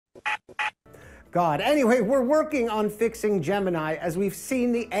God. Anyway, we're working on fixing Gemini as we've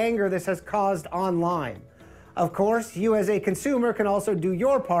seen the anger this has caused online. Of course, you as a consumer can also do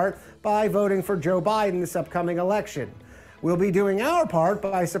your part by voting for Joe Biden this upcoming election. We'll be doing our part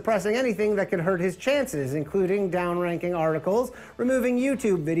by suppressing anything that could hurt his chances, including downranking articles, removing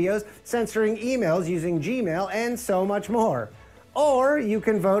YouTube videos, censoring emails using Gmail, and so much more. Or you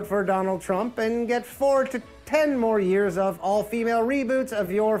can vote for Donald Trump and get 4 to 10 more years of all-female reboots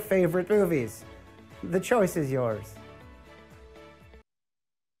of your favorite movies. The choice is yours.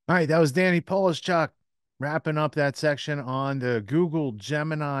 All right, that was Danny Polishchuk wrapping up that section on the Google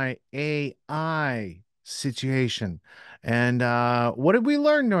Gemini AI situation. And what did we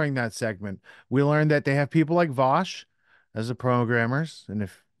learn during that segment? We learned that they have people like Vosh as the programmers. And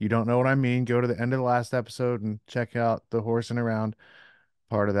if you don't know what I mean, go to the end of the last episode and check out the horsing around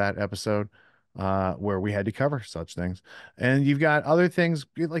part of that episode where we had to cover such things. And you've got other things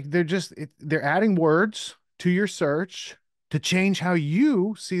like they're adding words to your search to change how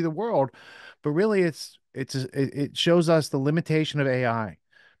you see the world. But really, it shows us the limitation of AI,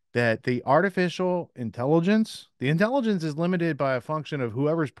 that the artificial intelligence, the intelligence is limited by a function of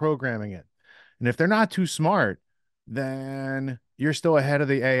whoever's programming it. And if they're not too smart, then you're still ahead of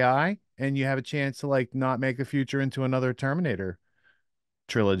the AI and you have a chance to like not make the future into another Terminator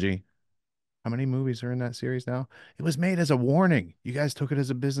trilogy. How many movies are in that series now? It was made as a warning. You guys took it as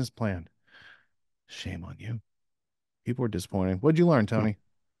a business plan. Shame on you. People were disappointed. What'd you learn, Tony?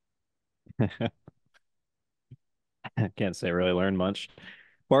 I can't say I really learned much.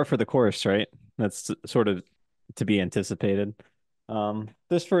 Bar for the course, right? That's sort of to be anticipated.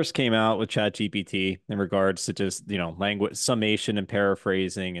 This first came out with ChatGPT in regards to just, language summation and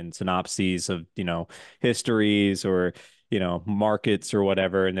paraphrasing and synopses of, histories or, markets or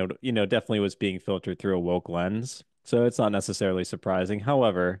whatever. And, definitely was being filtered through a woke lens. So it's not necessarily surprising.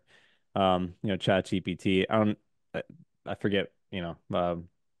 However, ChatGPT, I forget,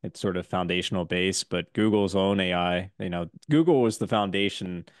 it's sort of foundational base, but Google's own AI, Google was the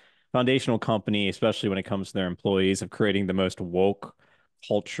foundational company, especially when it comes to their employees, of creating the most woke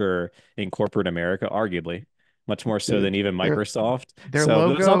culture in corporate America, arguably, much more so than even Microsoft. Their So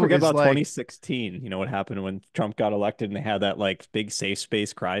let's not logo forget is about like 2016, what happened when Trump got elected and they had that like big safe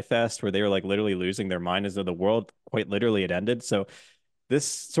space cry fest where they were like literally losing their mind as though the world quite literally had ended. So this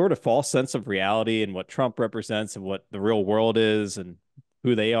sort of false sense of reality and what Trump represents and what the real world is and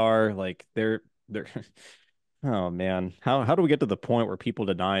who they are, like they're oh man, how do we get to the point where people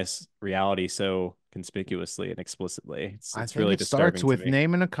deny reality so conspicuously and explicitly? I It's think really it starts disturbing to with me.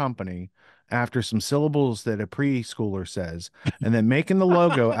 naming a company after some syllables that a preschooler says, and then making the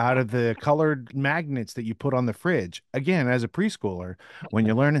logo out of the colored magnets that you put on the fridge. Again, as a preschooler, when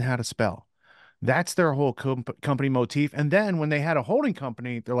you're learning how to spell, that's their whole company motif. And then when they had a holding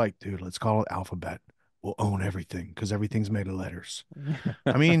company, they're like, dude, let's call it Alphabet. We'll own everything because everything's made of letters.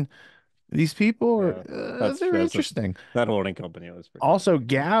 I mean, these people are Yeah, they're interesting. that holding company was pretty Also, funny.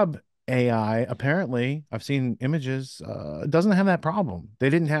 Gab AI, apparently, I've seen images, doesn't have that problem. They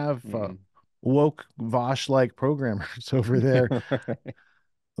didn't have woke Vosh-like programmers over there, Right.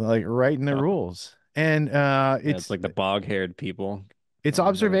 like writing the Yeah. rules. And Yeah, it's like the bog-haired people. its That are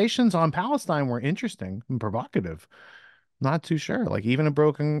observations on Palestine were interesting and provocative. Not too sure. Like even a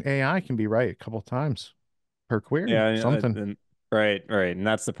broken AI can be right a couple times per query, Yeah, something. right, right. And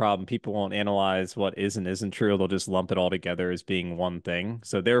that's the problem. People won't analyze what is and isn't true. They'll just lump it all together as being one thing.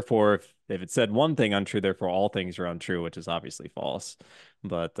 So therefore, if it said one thing untrue, therefore all things are untrue, which is obviously false.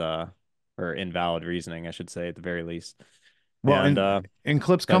 But or invalid reasoning, I should say, at the very least. Well, And in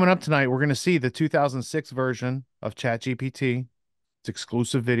clips that coming up tonight, we're going to see the 2006 version of ChatGPT. It's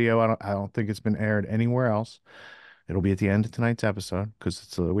exclusive video. I don't think it's been aired anywhere else. It'll be at the end of tonight's episode because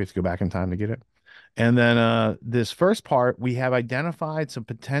we have to go back in time to get it. And then this first part, we have identified some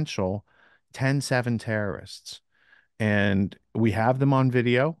potential 10/7 terrorists, and we have them on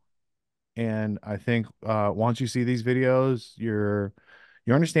video. And I think once you see these videos, you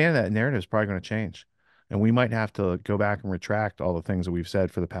understand that narrative is probably going to change, and we might have to go back and retract all the things that we've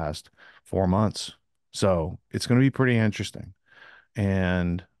said for the past 4 months. So it's going to be pretty interesting,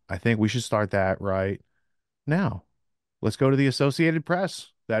 and I think we should start that right now. Let's go to the Associated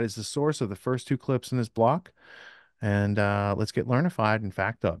Press. That is the source of the first two clips in this block. And let's get learnified and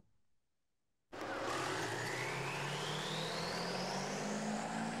fact up.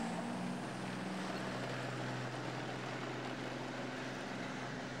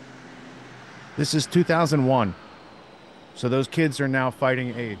 This is 2001. So those kids are now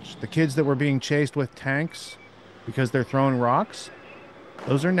fighting age. The kids that were being chased with tanks because they're throwing rocks,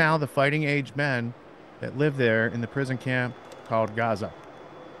 those are now the fighting age men that live there in the prison camp called Gaza.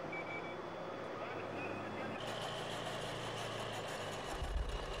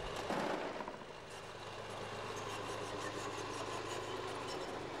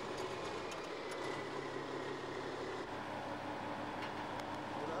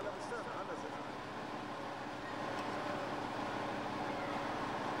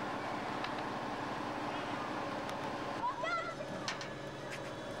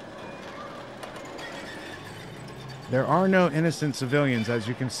 There are no innocent civilians, as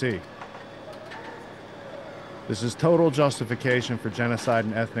you can see. This is total justification for genocide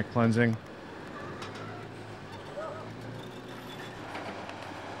and ethnic cleansing.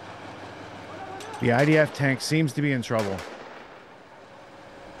 The IDF tank seems to be in trouble.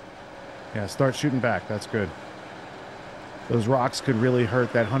 Yeah, start shooting back. That's good. Those rocks could really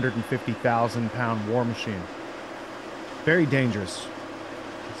hurt that 150,000-pound war machine. Very dangerous.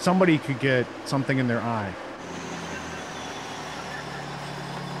 Somebody could get something in their eye.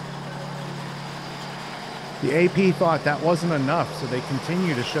 The AP thought that wasn't enough, so they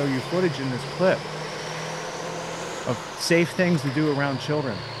continue to show you footage in this clip of safe things to do around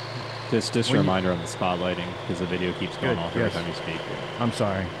children. Just a reminder on the spotlighting, because the video keeps going off every time you speak. I'm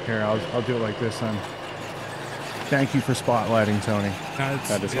sorry. Here, I'll do it like this then. Thank you for spotlighting, Tony.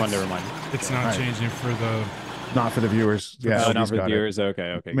 I just wanted to remind you. It's not changing for the... Not for the viewers. Yeah, not for the viewers.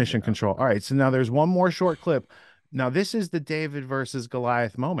 Okay. Mission control. All right, so now there's one more short clip. Now, this is the David versus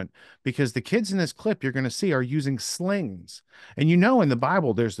Goliath moment, because the kids in this clip you're going to see are using slings. And you know, in the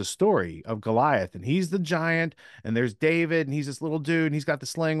Bible, there's the story of Goliath, and he's the giant, and there's David, and he's this little dude, and he's got the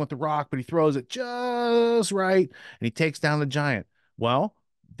sling with the rock, but he throws it just right, and he takes down the giant. Well,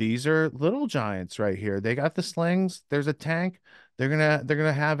 these are little giants right here. They got the slings. There's a tank. They're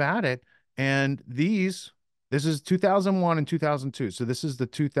gonna have at it. And this is 2001 and 2002. So this is the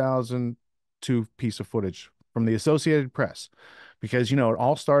 2002 piece of footage from the Associated Press, because, you know, it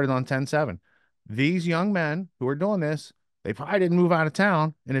all started on 10/7. These young men who are doing this, they probably didn't move out of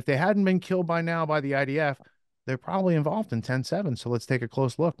town. And if they hadn't been killed by now by the IDF, they're probably involved in 10/7. So let's take a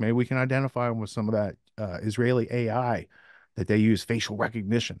close look. Maybe we can identify them with some of that Israeli AI that they use, facial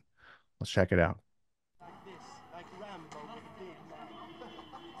recognition. Let's check it out.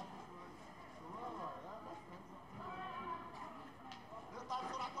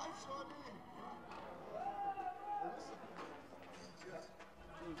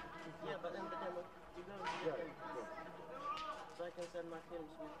 So I can send my films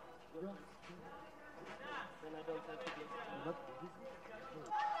with then I don't have to get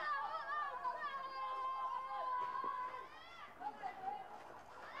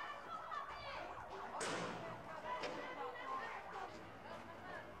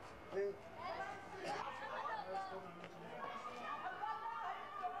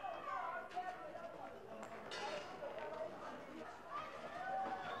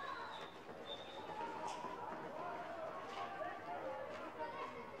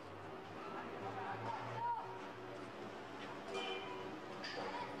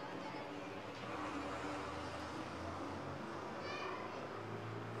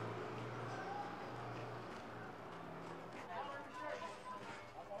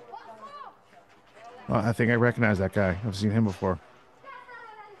Well, I think I recognize that guy. I've seen him before.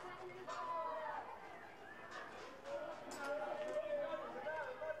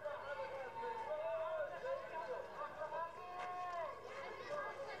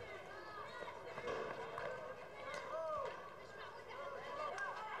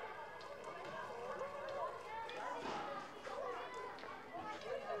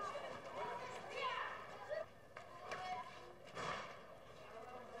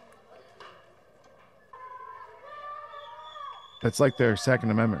 That's like their Second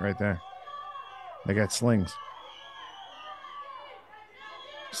Amendment right there. They got slings.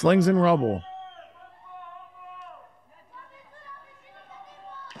 Slings and rubble.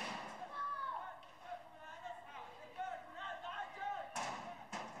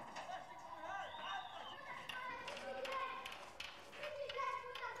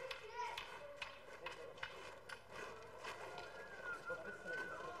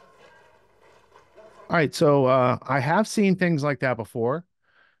 All right, so I have seen things like that before,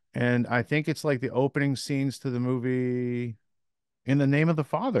 and I think it's like the opening scenes to the movie In the Name of the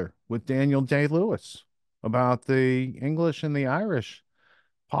Father with Daniel Day-Lewis about the English and the Irish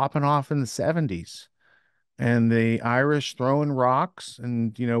popping off in the 70s, and the Irish throwing rocks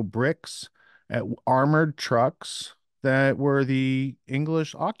and, you know, bricks at armored trucks that were the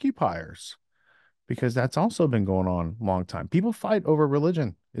English occupiers, because that's also been going on a long time. People fight over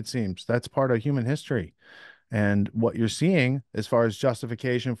religion, it seems. That's part of human history. And what you're seeing as far as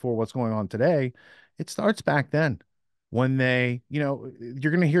justification for what's going on today, it starts back then when they, you know,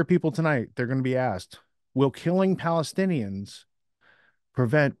 you're going to hear people tonight, they're going to be asked, will killing Palestinians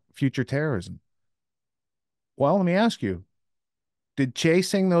prevent future terrorism? Well, let me ask you, did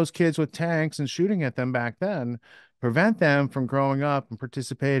chasing those kids with tanks and shooting at them back then prevent them from growing up and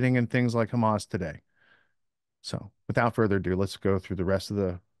participating in things like Hamas today? So without further ado, let's go through the rest of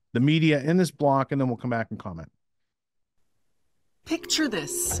the media in this block, and then we'll come back and comment. Picture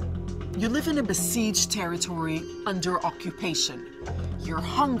this. You live in a besieged territory under occupation. You're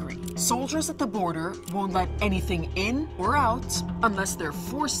hungry. Soldiers at the border won't let anything in or out unless they're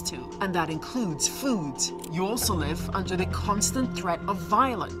forced to, and that includes food. You also live under the constant threat of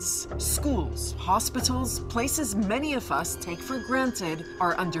violence. Schools, hospitals, places many of us take for granted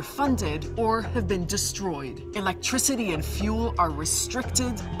are underfunded or have been destroyed. Electricity and fuel are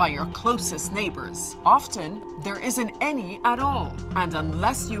restricted by your closest neighbors. Often, there isn't any at all. And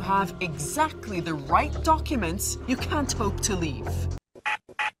unless you have exactly the right documents, you can't hope to leave.